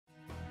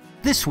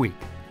This week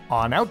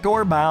on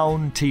Outdoor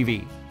Bound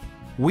TV,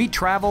 we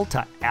travel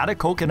to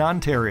Atikokan,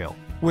 Ontario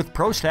with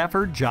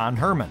Prostaffer John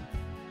Herrmann,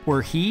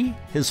 where he,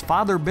 his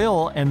father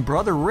Bill, and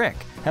brother Rick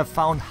have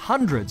found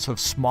hundreds of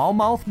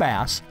smallmouth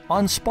bass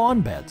on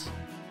spawn beds.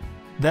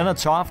 Then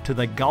it's off to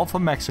the Gulf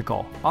of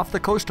Mexico, off the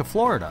coast of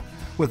Florida,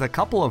 with a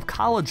couple of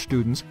college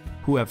students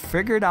who have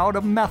figured out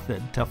a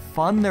method to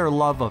fund their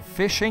love of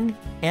fishing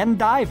and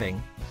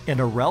diving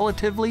in a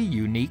relatively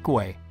unique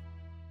way.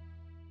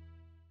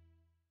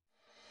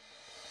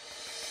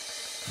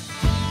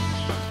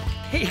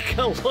 Take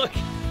a look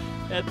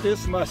at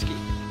this muskie.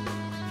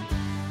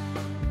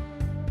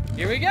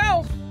 Here we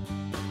go.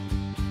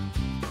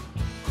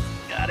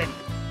 Got him.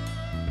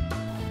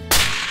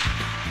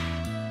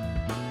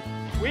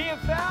 We have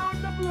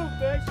found the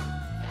bluefish.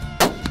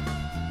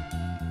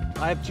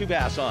 I have 2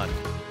 bass on.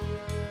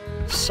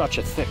 Such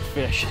a thick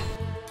fish.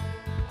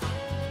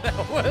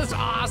 That was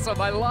awesome.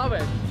 I love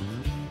it.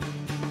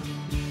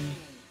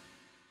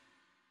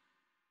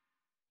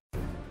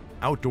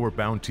 Outdoor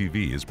Bound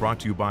TV is brought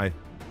to you by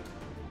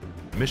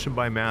Mission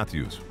by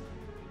Matthews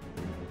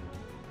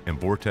and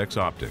Vortex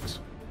Optics.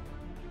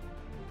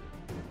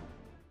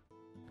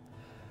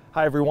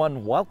 Hi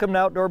everyone, welcome to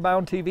Outdoor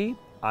Bound TV.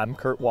 I'm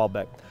Kurt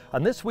Walbeck.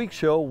 On this week's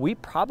show, we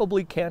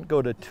probably can't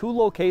go to 2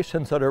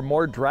 locations that are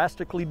more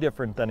drastically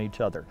different than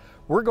each other.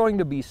 We're going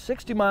to be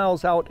 60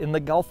 miles out in the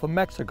Gulf of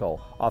Mexico,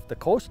 off the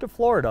coast of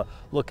Florida,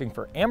 looking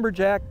for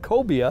amberjack,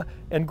 cobia,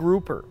 and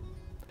grouper.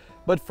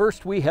 But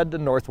first we head to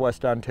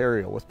Northwest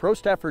Ontario with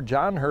Prostaffer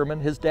John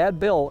Herrmann, his dad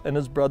Bill, and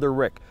his brother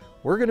Rick.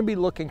 We're going to be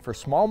looking for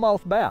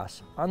smallmouth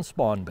bass on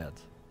spawn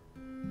beds.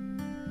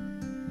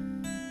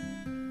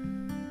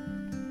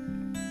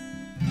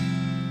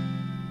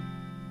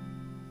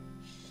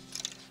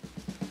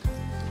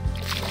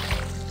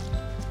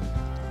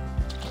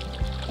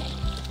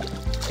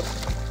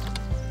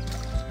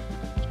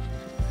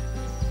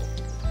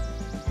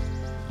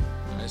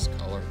 Nice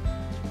color.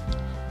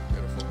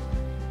 Beautiful.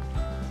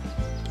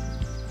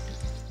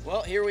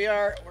 Well, here we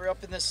are. We're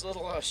up in this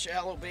little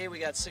shallow bay. We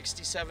got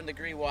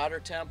 67-degree water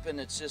temp, and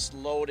it's just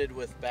loaded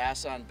with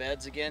bass on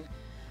beds again.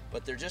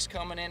 But they're just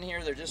coming in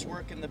here. They're just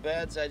working the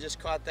beds. I just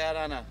caught that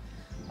on a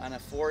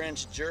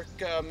 4-inch jerk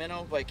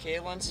minnow by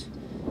Kalen's.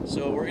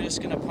 So we're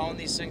just gonna pound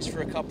these things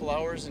for a couple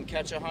hours and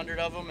catch 100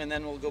 of them, and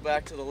then we'll go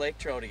back to the lake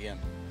trout again.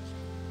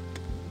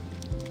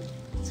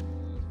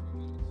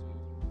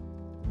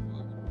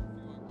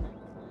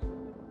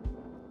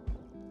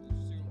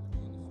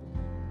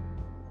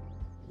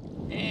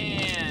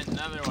 And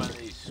another one of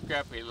these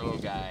scrappy little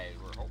guys.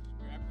 We're hoping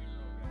scrappy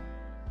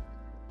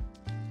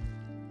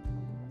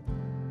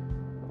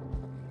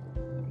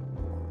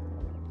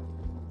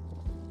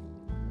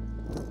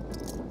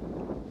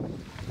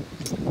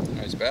little guy.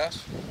 Nice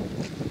bass.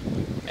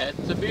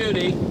 That's a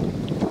beauty.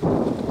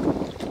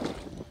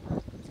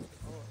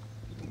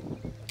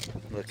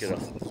 Look at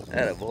him.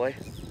 Atta boy.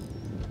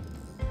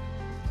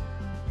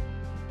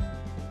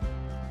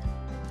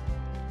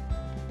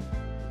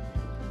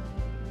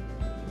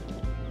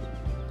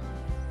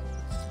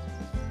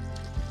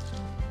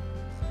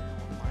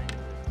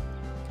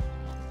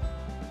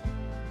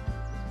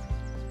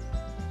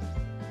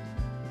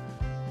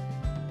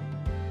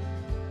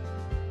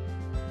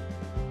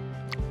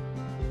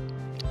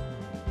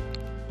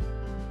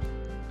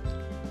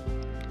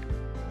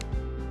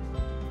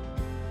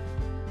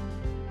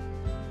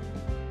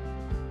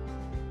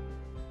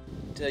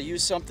 To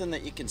use something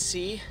that you can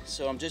see,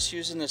 so I'm just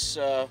using this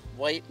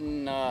white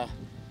and I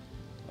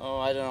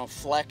don't know,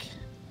 fleck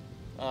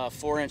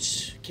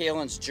 4-inch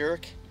Kalen's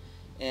jerk,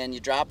 and you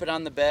drop it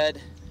on the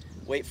bed,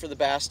 wait for the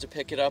bass to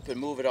pick it up and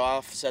move it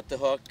off, set the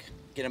hook,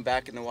 get them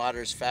back in the water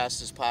as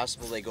fast as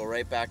possible. They go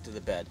right back to the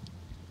bed.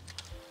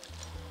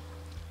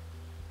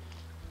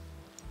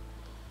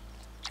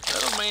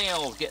 Little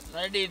males getting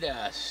ready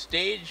to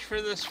stage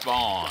for the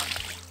spawn.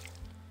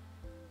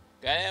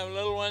 Gotta have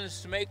little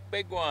ones to make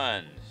big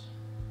ones.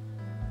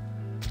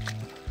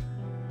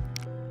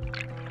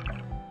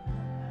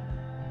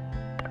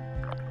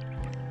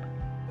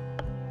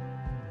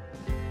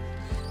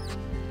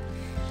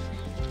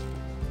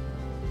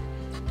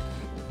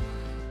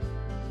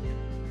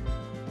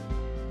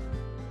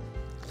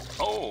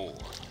 Oh,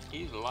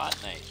 he's a lot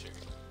nicer.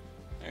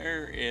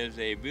 There is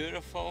a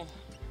beautiful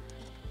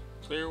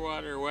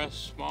Clearwater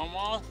West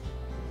smallmouth.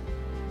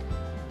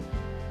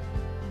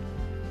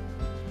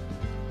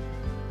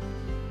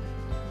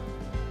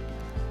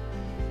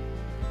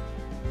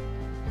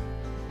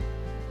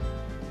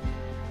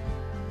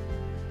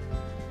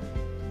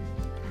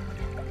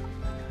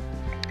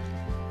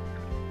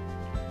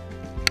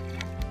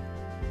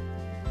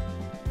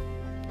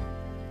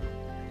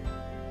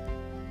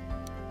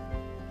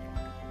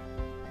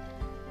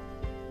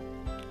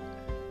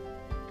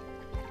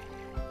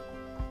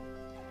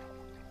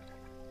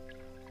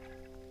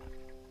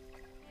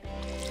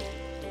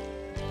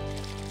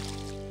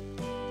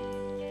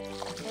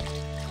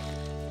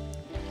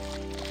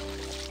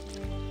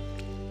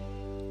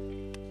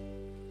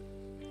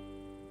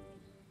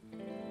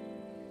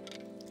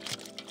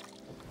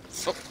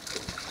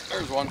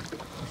 There's one.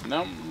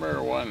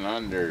 Number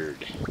 100.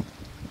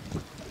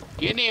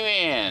 Get him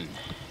in.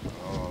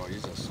 Oh,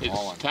 he's a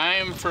small one. It's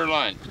time for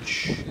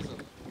lunch.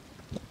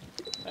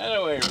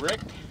 Anyway, Rick,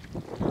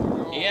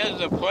 he has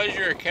the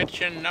pleasure of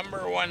catching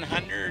number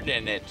 100,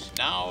 and it's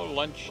now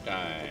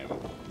lunchtime.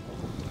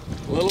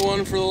 Little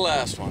one for the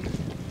last one.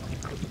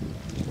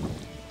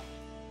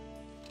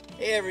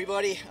 Hey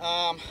everybody,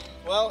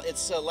 well,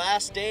 it's the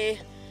last day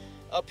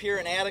up here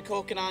in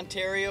Atikokan,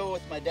 Ontario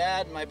with my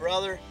dad and my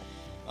brother.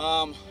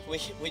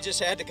 We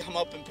just had to come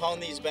up and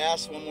pound these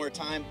bass one more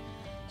time.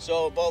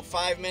 So about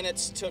 5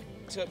 minutes took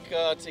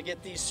to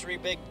get these 3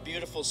 big,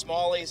 beautiful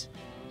smallies.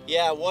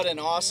 Yeah, what an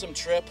awesome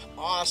trip,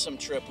 awesome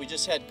trip. We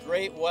just had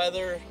great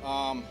weather,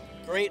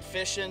 great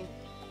fishing.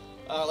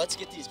 Let's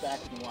get these back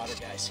in the water,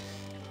 guys.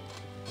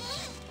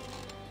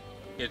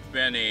 It's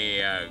been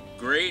a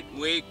great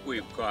week.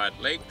 We've caught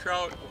lake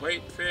trout,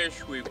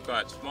 whitefish, we've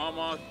caught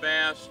smallmouth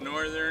bass,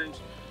 northerns,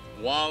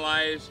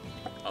 walleyes,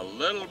 a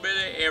little bit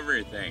of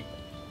everything.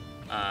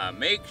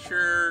 Make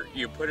sure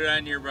you put it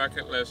on your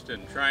bucket list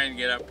and try and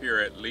get up here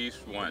at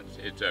least once.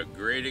 It's a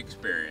great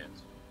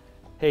experience.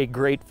 Hey,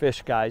 great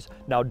fish, guys.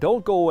 Now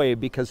don't go away,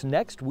 because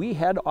next we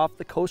head off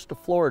the coast of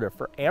Florida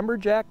for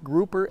amberjack,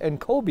 grouper, and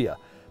cobia,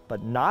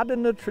 but not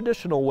in the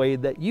traditional way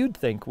that you'd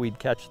think we'd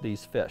catch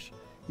these fish.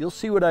 You'll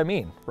see what I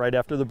mean right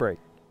after the break.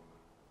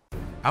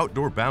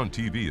 Outdoor Bound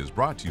TV is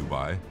brought to you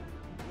by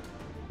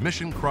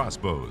Mission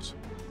Crossbows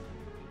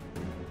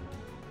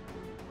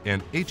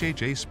and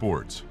HHA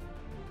Sports.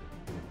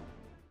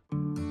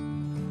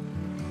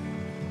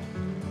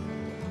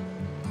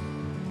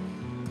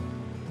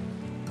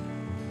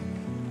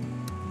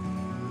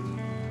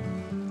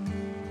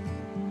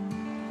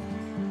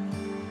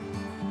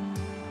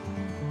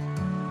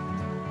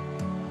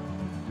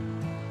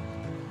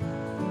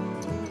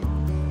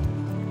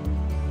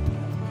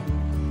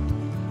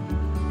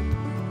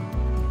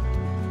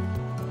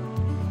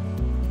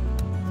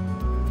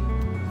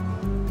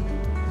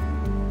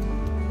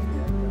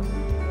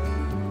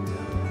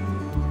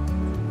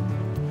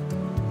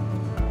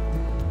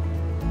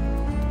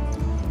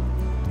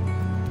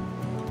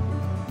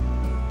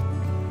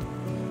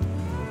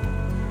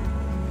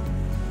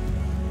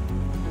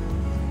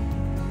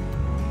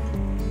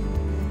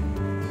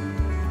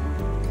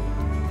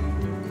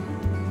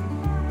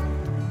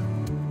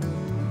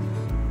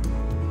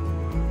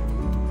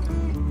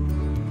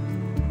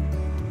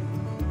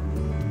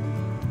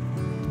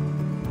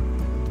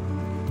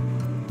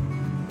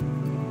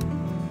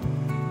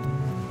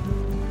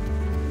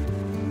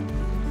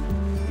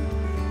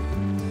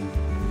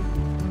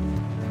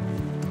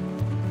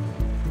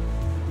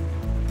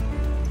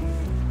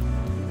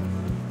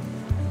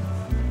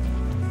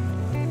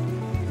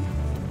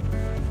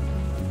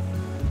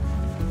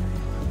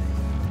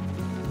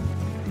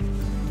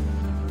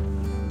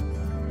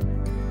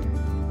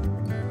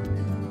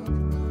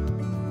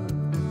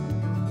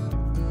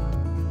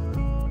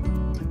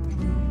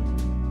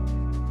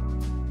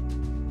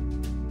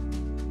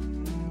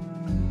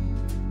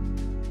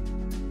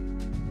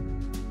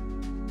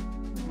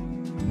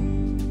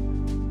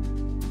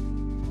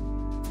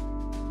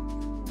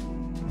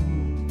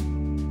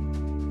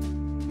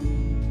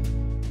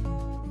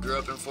 Grew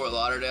up in Fort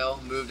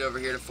Lauderdale, moved over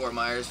here to Fort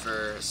Myers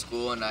for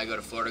school, and I go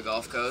to Florida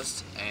Gulf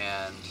Coast.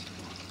 And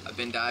I've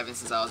been diving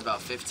since I was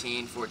about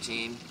 15,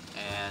 14,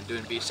 and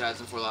doing beach dives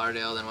in Fort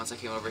Lauderdale. Then once I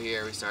came over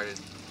here, we started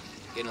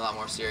getting a lot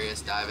more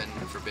serious, diving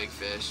for big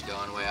fish,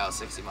 going way out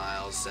 60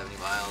 miles, 70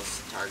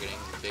 miles, targeting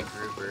big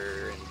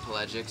grouper and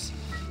pelagics.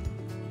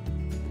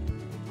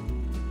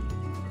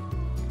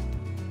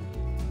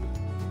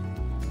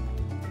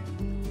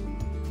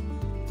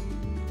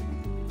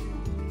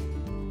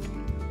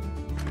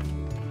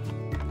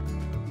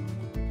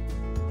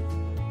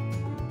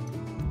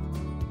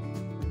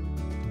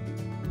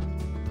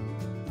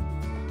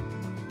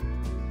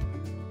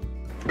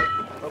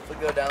 Hopefully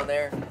go down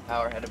there.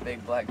 Howard had a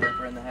big black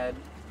grouper in the head.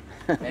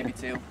 Maybe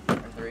 2 or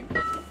 3.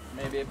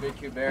 Maybe a big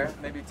cubera.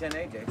 Maybe 10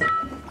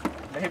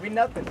 AJs. Maybe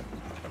nothing.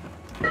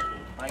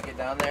 Might get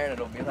down there and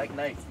it'll be like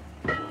night.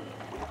 Might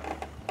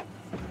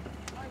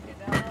get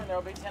down there and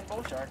there'll be 10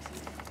 bull sharks.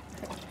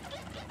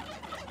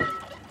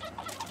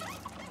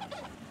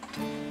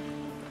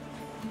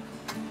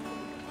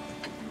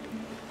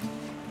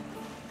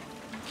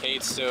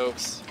 Cade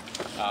Stokes.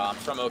 I'm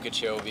from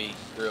Okeechobee,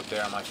 grew up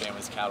there on my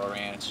family's cattle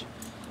ranch,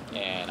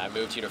 and I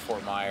moved here to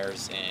Fort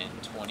Myers in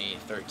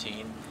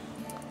 2013.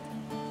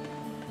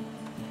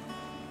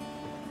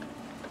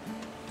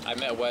 I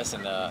met Wes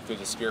through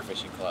the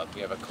Spearfishing Club.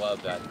 We have a club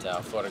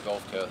at Florida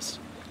Gulf Coast,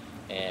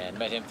 and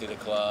met him through the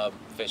club,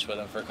 fished with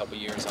him for a couple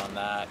years on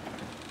that,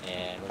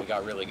 and when we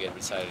got really good, we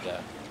decided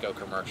to go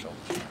commercial.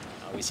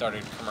 We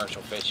started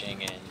commercial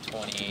fishing in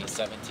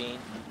 2017.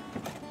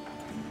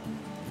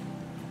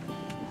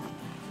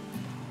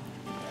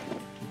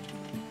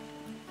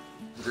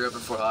 Grew up in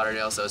Fort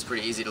Lauderdale, so it's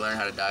pretty easy to learn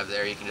how to dive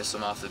there. You can just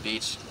swim off the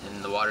beach,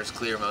 and the water's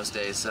clear most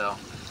days, so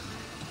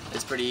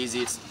it's pretty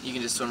easy. You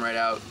can just swim right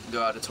out,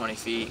 go out to 20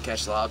 feet,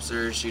 catch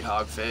lobsters, shoot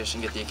hogfish,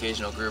 and get the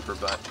occasional grouper,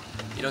 but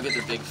you don't get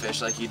the big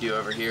fish like you do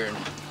over here in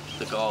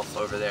the Gulf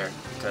over there,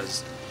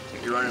 because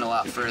you're running a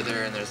lot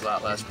further and there's a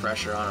lot less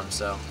pressure on them,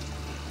 so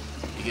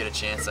you get a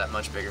chance at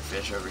much bigger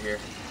fish over here.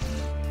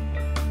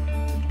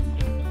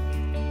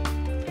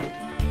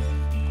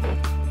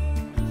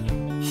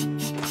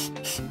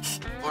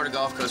 Florida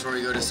Gulf Coast, where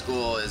we go to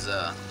school, has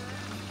a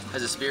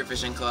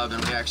spearfishing club,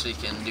 and we actually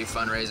can do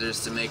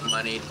fundraisers to make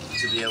money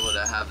to be able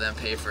to have them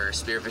pay for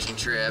spearfishing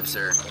trips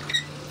or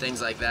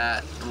things like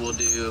that. And we'll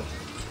do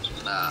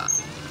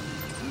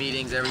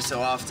meetings every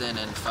so often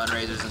and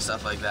fundraisers and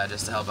stuff like that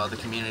just to help out the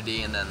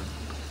community, and then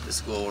the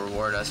school will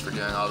reward us for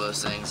doing all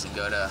those things and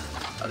go to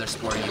other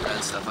sporting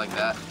events, stuff like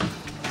that.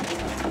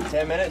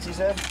 10 minutes, you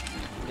said?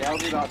 Yeah, it'll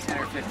be about 10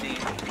 or 15,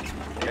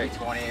 maybe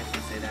 20 if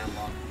you stay that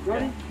long.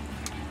 Ready?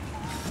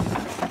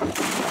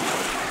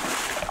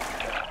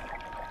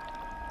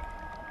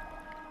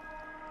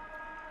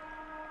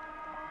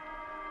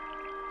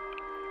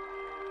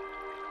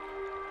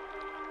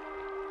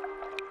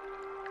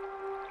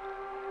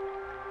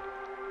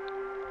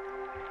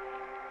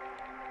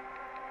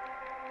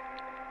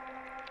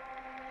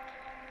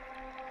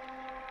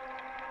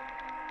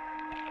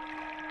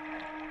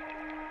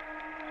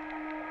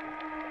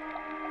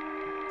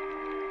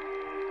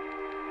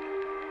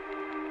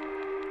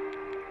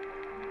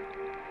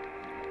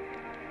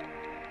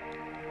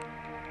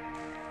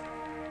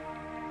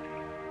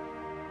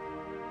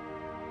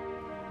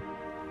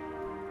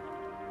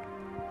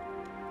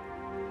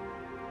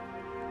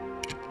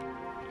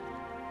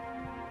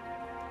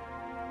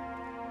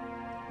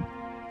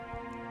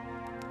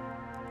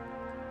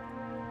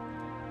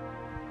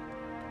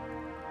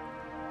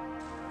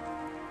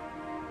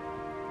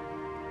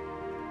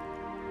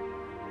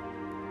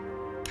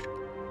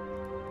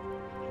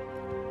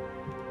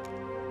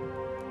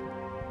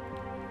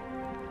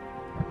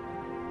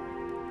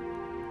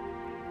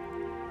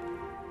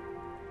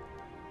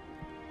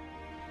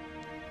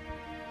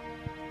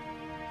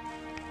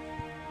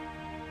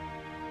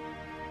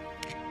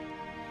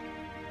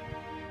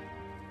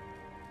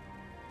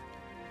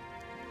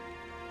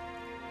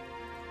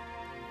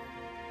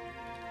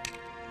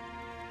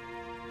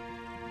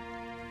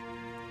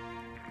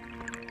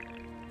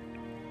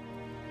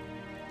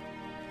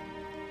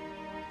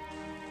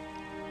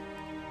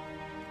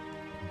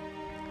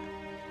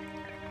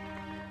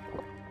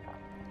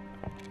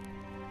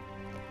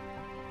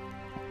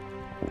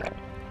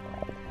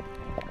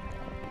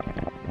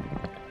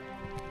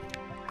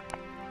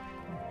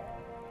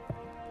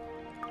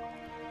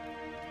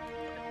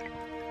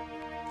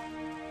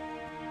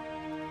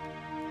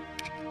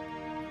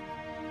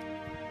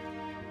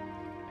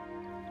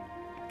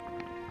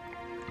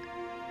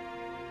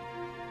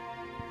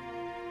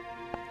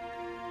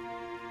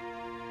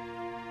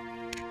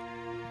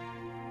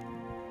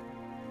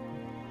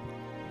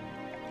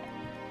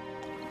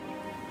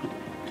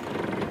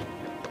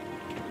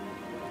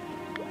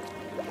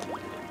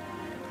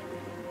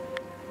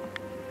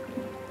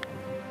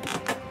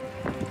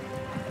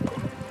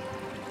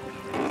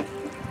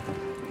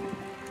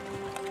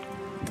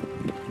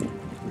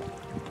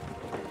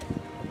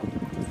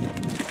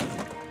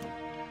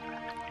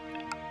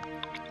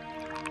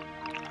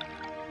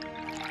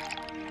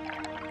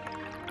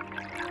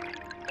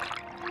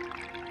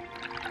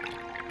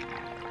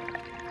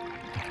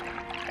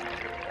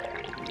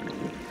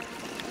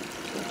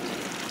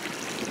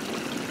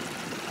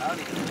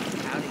 Howdy.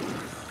 Howdy.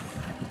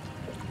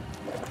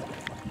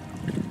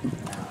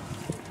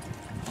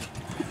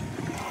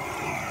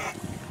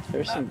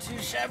 There's some Too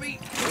shabby.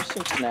 There's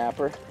some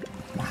snapper.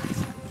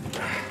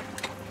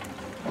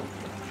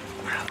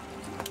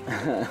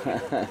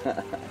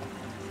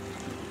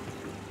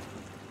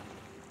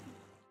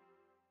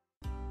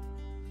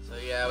 So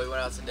yeah, we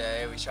went out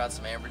today, we shot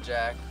some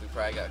amberjack. We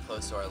probably got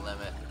close to our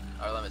limit.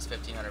 Our limit's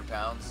 1,500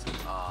 pounds.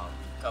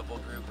 Couple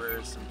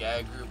groupers, some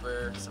gag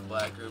grouper, some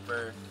black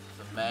grouper,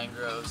 some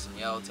mangroves, some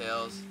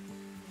yellowtails.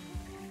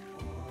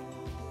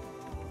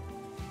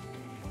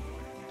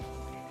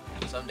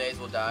 Some days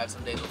we'll dive,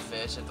 some days we'll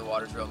fish. If the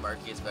water's real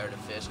murky, it's better to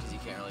fish because you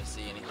can't really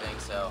see anything,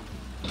 so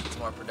it's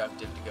more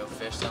productive to go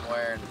fish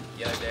somewhere. And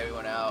the other day we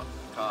went out,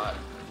 caught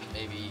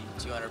maybe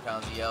 200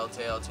 pounds of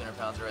yellowtail, 200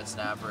 pounds of red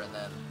snapper, and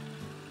then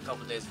a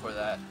couple days before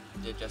that,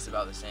 did just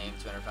about the same,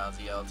 200 pounds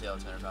of yellowtail,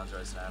 200 pounds of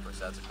red snapper,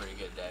 so that's a pretty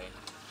good day.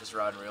 Just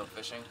rod and reel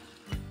fishing.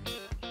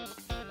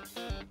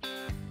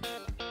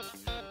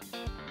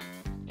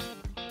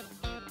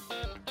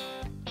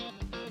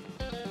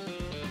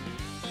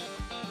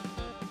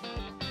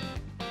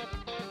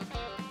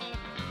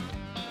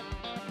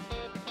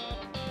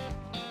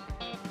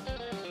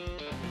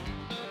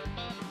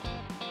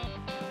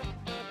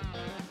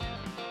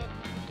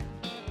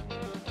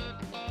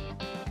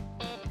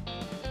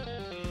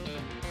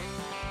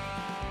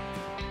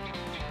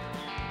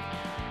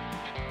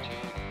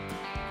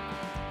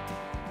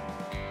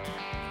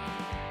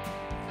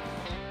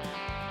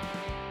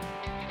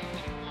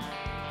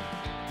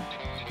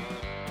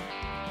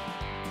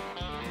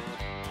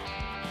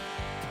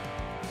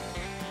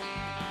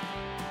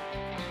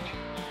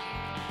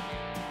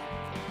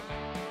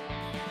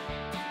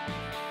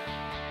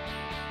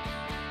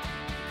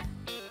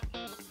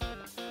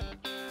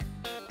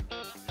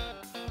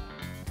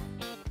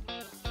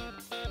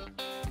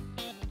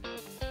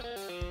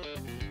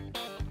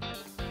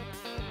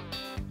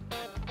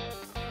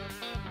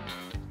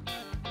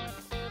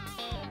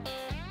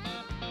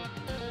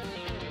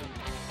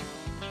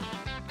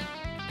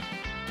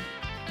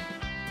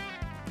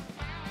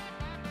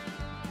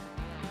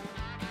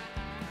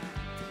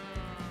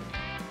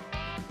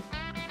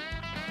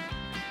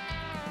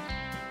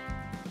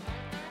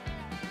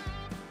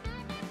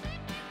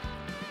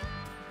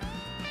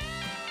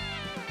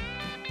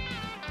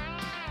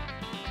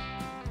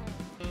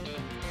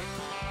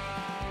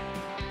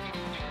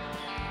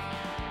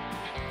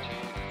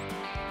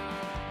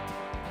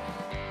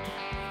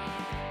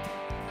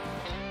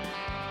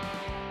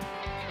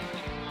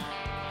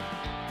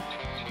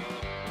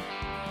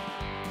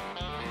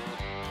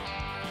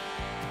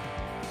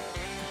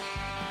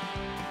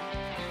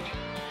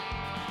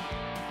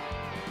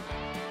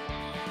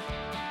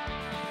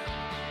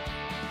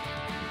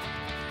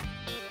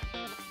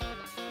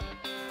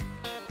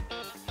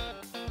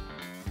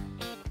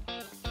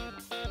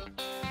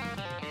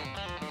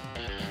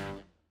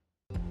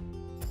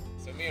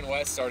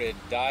 west started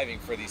diving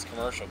for these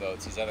commercial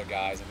boats, these other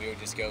guys, and we would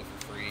just go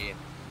for free and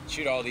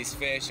shoot all these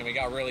fish, and we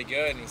got really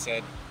good, and we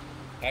said,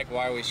 heck,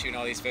 why are we shooting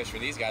all these fish for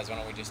these guys? Why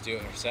don't we just do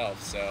it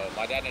ourselves? So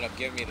my dad ended up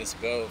giving me this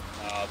boat,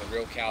 the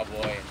Real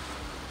Cowboy,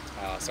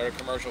 and started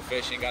commercial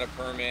fishing, got a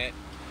permit,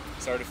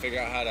 started to figure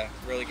out how to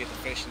really get the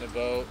fish in the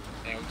boat,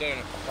 and we've done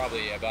it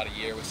probably about a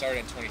year. We started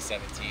in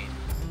 2017.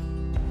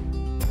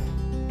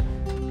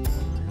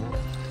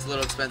 It's a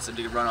little expensive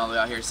to run all the way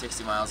out here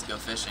 60 miles to go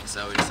fishing,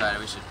 so we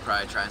decided we should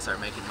probably try and start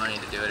making money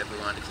to do it if we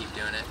wanted to keep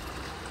doing it.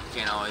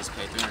 You can't always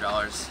pay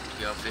 $300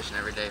 to go fishing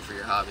every day for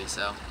your hobby,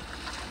 so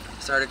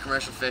started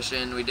commercial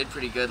fishing. We did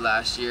pretty good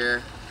last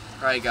year.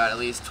 Probably got at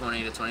least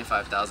 20 to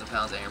 25,000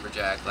 pounds of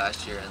amberjack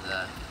last year in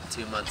the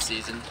 2-month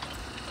season.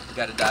 We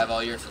got to dive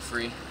all year for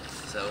free,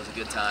 so it was a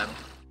good time.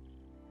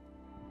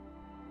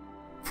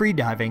 Free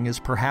diving is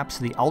perhaps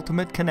the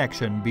ultimate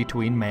connection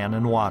between man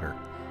and water.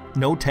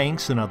 No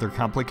tanks and other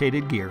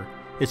complicated gear.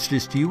 It's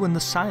just you and the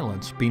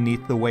silence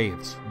beneath the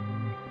waves.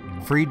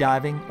 Free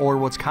diving, or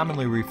what's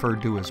commonly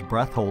referred to as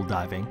breath hold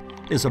diving,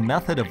 is a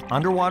method of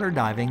underwater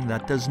diving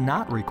that does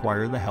not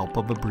require the help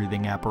of a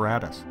breathing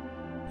apparatus.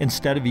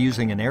 Instead of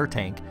using an air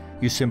tank,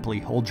 you simply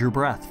hold your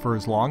breath for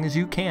as long as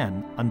you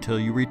can until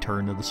you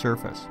return to the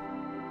surface.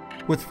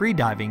 With free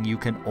diving, you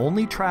can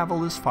only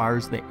travel as far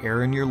as the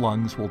air in your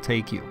lungs will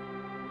take you.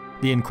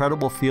 The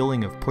incredible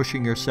feeling of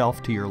pushing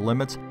yourself to your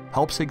limits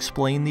helps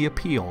explain the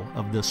appeal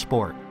of this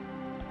sport.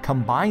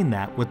 Combine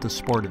that with the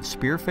sport of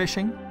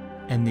spearfishing,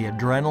 and the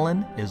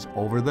adrenaline is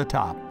over the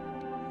top.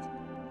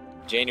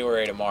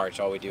 January to March,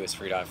 all we do is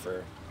free dive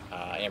for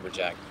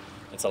amberjack.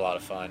 It's a lot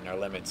of fun. Our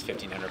limit's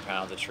 1,500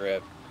 pounds a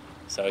trip,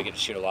 so we get to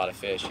shoot a lot of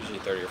fish, usually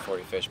 30 or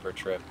 40 fish per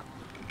trip.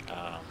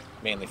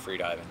 Mainly free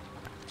diving.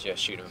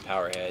 Just shoot them in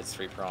power heads,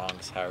 3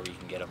 prongs, however you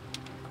can get them.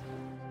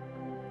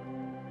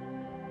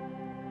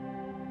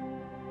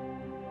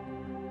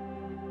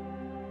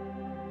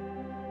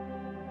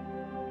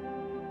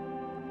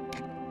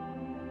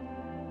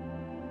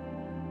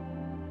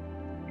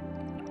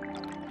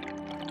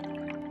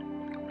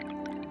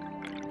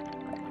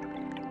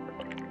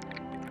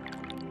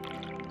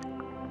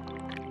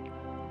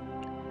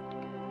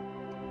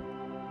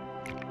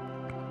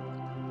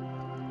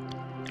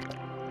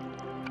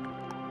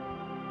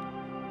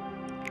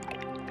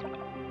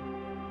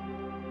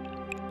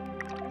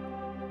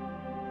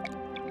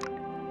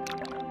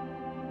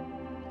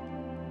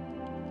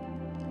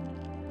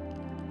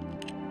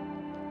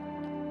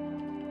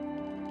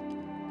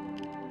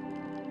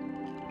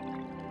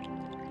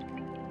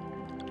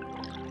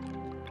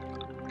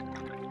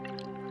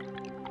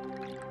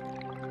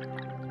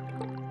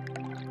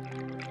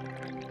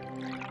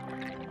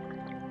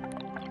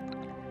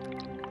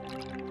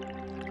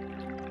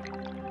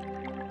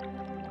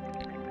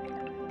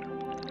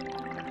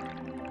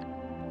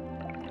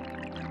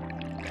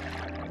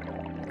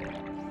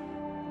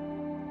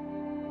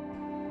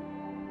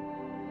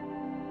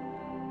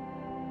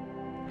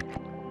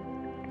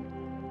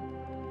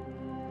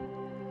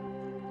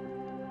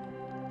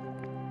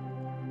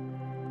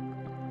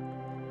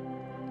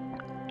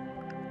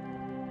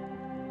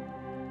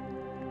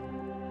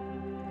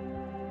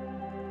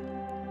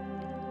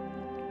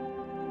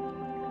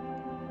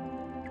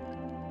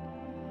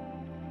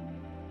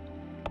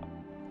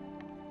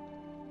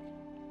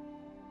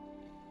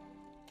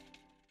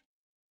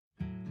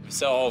 We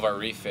sell all of our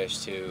reef fish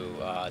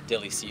to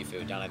Dilly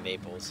Seafood down in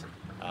Naples.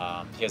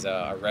 He has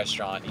a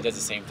restaurant. He does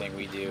the same thing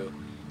we do.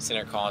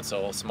 Center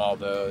console, small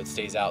boat,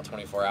 stays out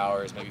 24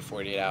 hours, maybe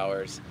 48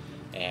 hours,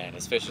 and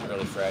his fish is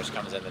really fresh,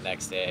 comes in the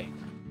next day.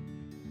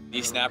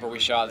 These snapper we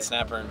shot, the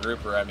snapper and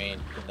grouper, I mean,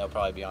 they'll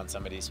probably be on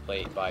somebody's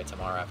plate by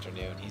tomorrow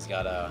afternoon. He's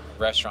got a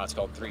restaurant, it's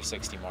called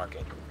 360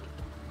 Market,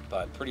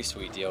 but pretty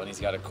sweet deal, and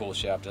he's got a cool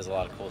chef, does a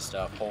lot of cool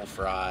stuff, whole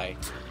fry,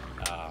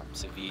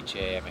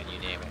 ceviche, I mean, you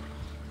name it.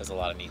 Does a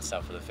lot of neat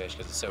stuff for the fish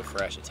because it's so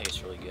fresh, it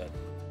tastes really good.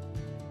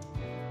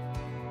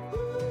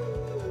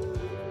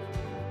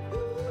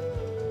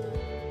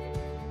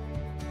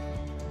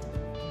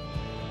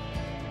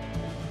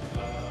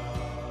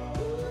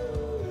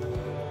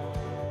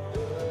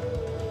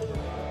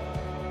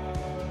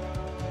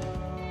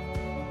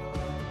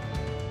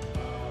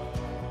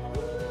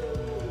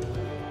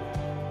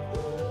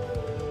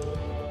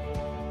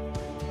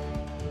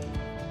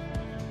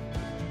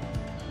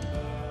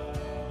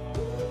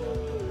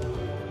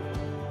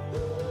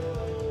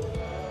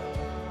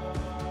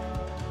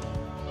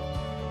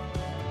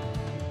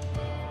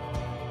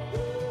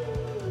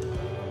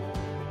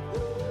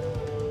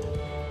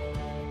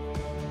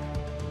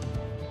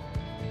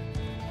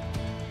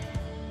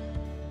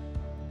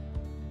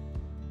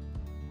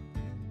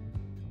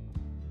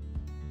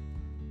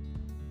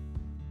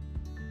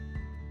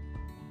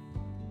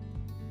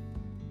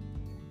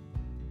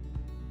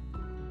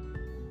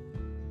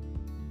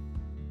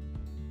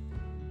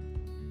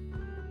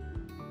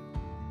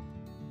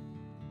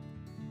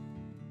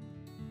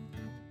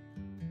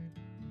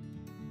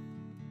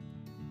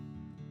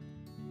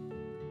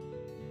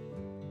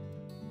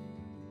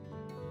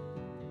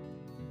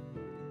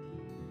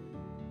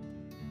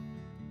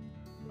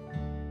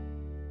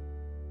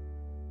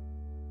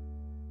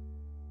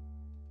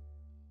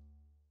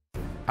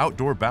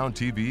 Outdoor Bound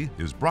TV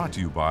is brought to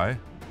you by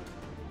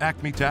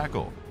Acme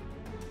Tackle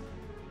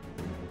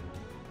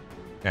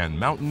and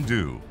Mountain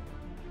Dew.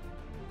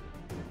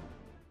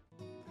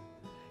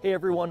 Hey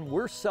everyone,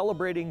 we're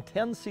celebrating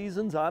 10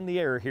 seasons on the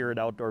air here at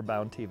Outdoor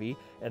Bound TV,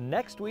 and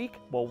next week,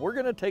 well, we're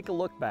going to take a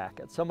look back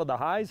at some of the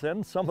highs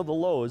and some of the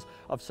lows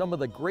of some of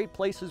the great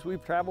places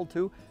we've traveled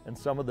to and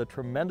some of the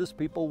tremendous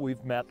people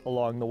we've met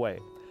along the way.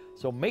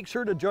 So make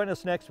sure to join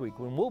us next week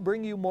when we'll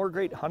bring you more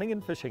great hunting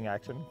and fishing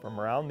action from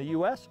around the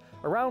U.S.,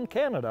 around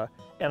Canada,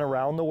 and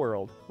around the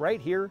world,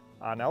 right here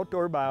on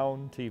Outdoor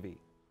Bound TV.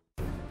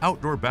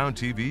 Outdoor Bound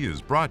TV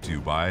is brought to you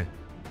by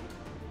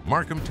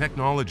Markham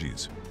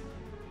Technologies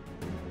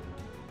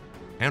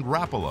and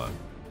Rapala.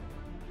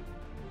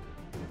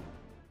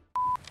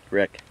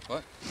 Rick,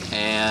 What?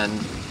 And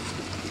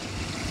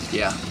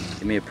yeah,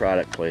 give me a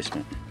product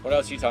placement. What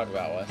else you talk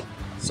about, Wes?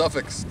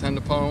 Suffix, 10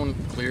 to pone,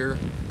 clear,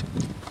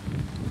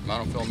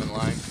 monofilament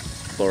line,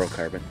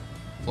 Fluorocarbon.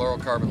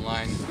 fluorocarbon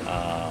line,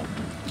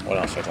 What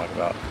else should I talk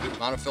about?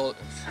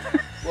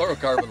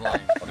 fluorocarbon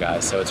line. Well,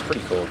 guys, so it's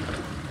pretty cool.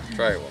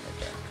 Try it one more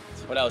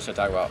time. What else should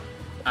I talk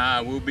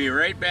about? We'll be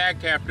right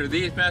back after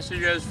these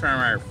messages from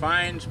our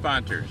fine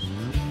sponsors.